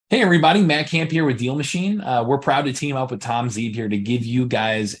Hey everybody, Matt Camp here with Deal Machine. We're proud to team up with Tom Zeeb here to give you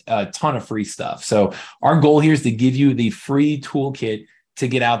guys a ton of free stuff. So our goal here is to give you the free toolkit to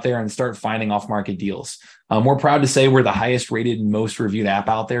get out there and start finding off-market deals. We're proud to say we're the highest rated and most reviewed app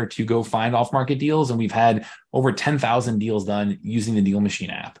out there to go find off-market deals. And we've had over 10,000 deals done using the Deal Machine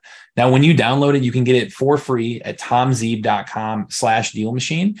app. Now, when you download it, you can get it for free at tomzeeb.com/deal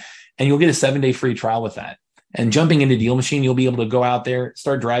machine, and you'll get a 7-day free trial with that. And jumping into Deal Machine, you'll be able to go out there,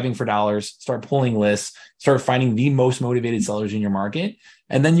 start driving for dollars, start pulling lists, start finding the most motivated sellers in your market.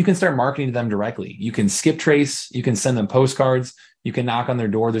 And then you can start marketing to them directly. You can skip trace, you can send them postcards, you can knock on their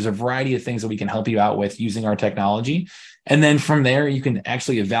door. There's a variety of things that we can help you out with using our technology. And then from there, you can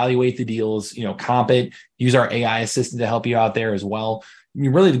actually evaluate the deals, comp it, use our AI assistant to help you out there as well. You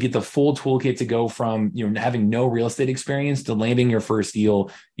really to get the full toolkit to go from having no real estate experience to landing your first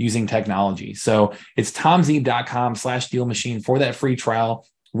deal using technology. So it's tomzeeb.com/deal machine for that free trial.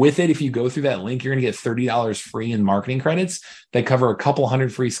 With it, if you go through that link, you're going to get $30 free in marketing credits that cover a couple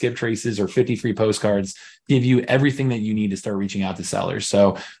hundred free skip traces or 50 free postcards, give you everything that you need to start reaching out to sellers.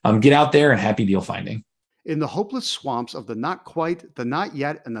 So get out there and happy deal finding. In the hopeless swamps of the not quite, the not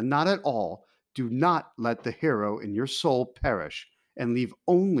yet, and the not at all, do not let the hero in your soul perish and leave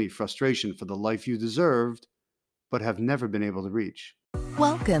only frustration for the life you deserved, but have never been able to reach.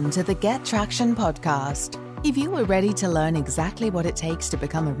 Welcome to the Get Traction podcast. If you are ready to learn exactly what it takes to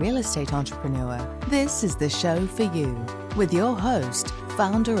become a real estate entrepreneur, this is the show for you. With your host,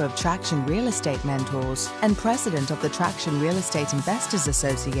 founder of Traction Real Estate Mentors and president of the Traction Real Estate Investors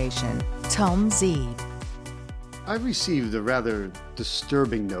Association, Tom Zeeb. I received a rather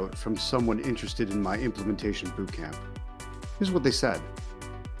disturbing note from someone interested in my implementation bootcamp. Here's what they said.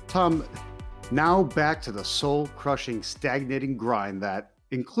 Tom, now back to the soul-crushing, stagnating grind that,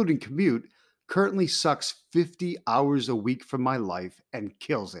 including commute, currently sucks 50 hours a week from my life and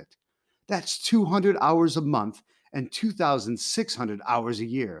kills it. That's 200 hours a month and 2,600 hours a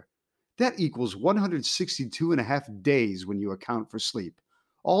year. That equals 162 and a half days when you account for sleep.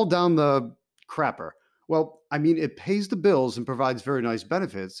 All down the crapper. Well, I mean, it pays the bills and provides very nice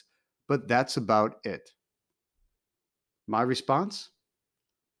benefits, but that's about it. My response?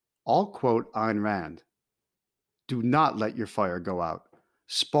 I'll quote Ayn Rand. Do not let your fire go out.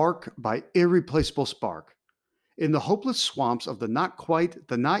 Spark by irreplaceable spark. In the hopeless swamps of the not quite,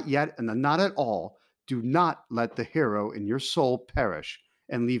 the not yet, and the not at all, do not let the hero in your soul perish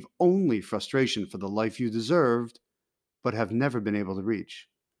and leave only frustration for the life you deserved, but have never been able to reach.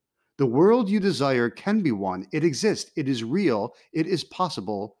 The world you desire can be won. It exists. It is real. It is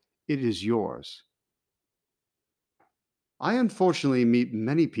possible. It is yours. I unfortunately meet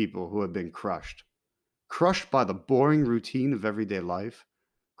many people who have been crushed by the boring routine of everyday life,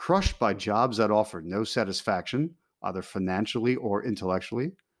 crushed by jobs that offer no satisfaction, either financially or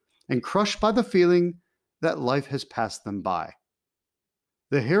intellectually, and crushed by the feeling that life has passed them by.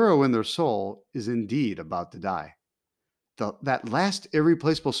 The hero in their soul is indeed about to die. That last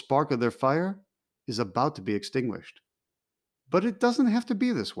irreplaceable spark of their fire is about to be extinguished. But it doesn't have to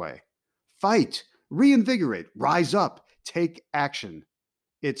be this way. Fight, reinvigorate, rise up, take action.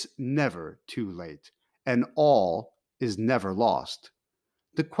 It's never too late, and all is never lost.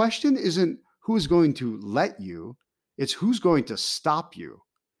 The question isn't who is going to let you, it's who's going to stop you.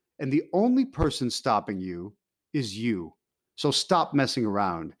 And the only person stopping you is you. So stop messing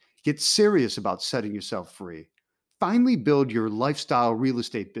around. Get serious about setting yourself free. Finally build your lifestyle real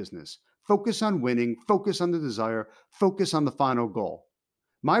estate business. Focus on winning, focus on the desire, focus on the final goal.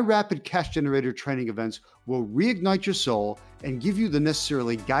 My Rapid Cash Generator training events will reignite your soul and give you the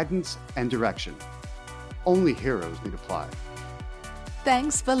necessary guidance and direction. Only heroes need apply.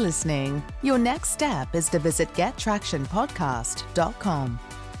 Thanks for listening. Your next step is to visit GetTractionPodcast.com.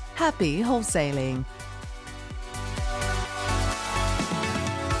 Happy wholesaling.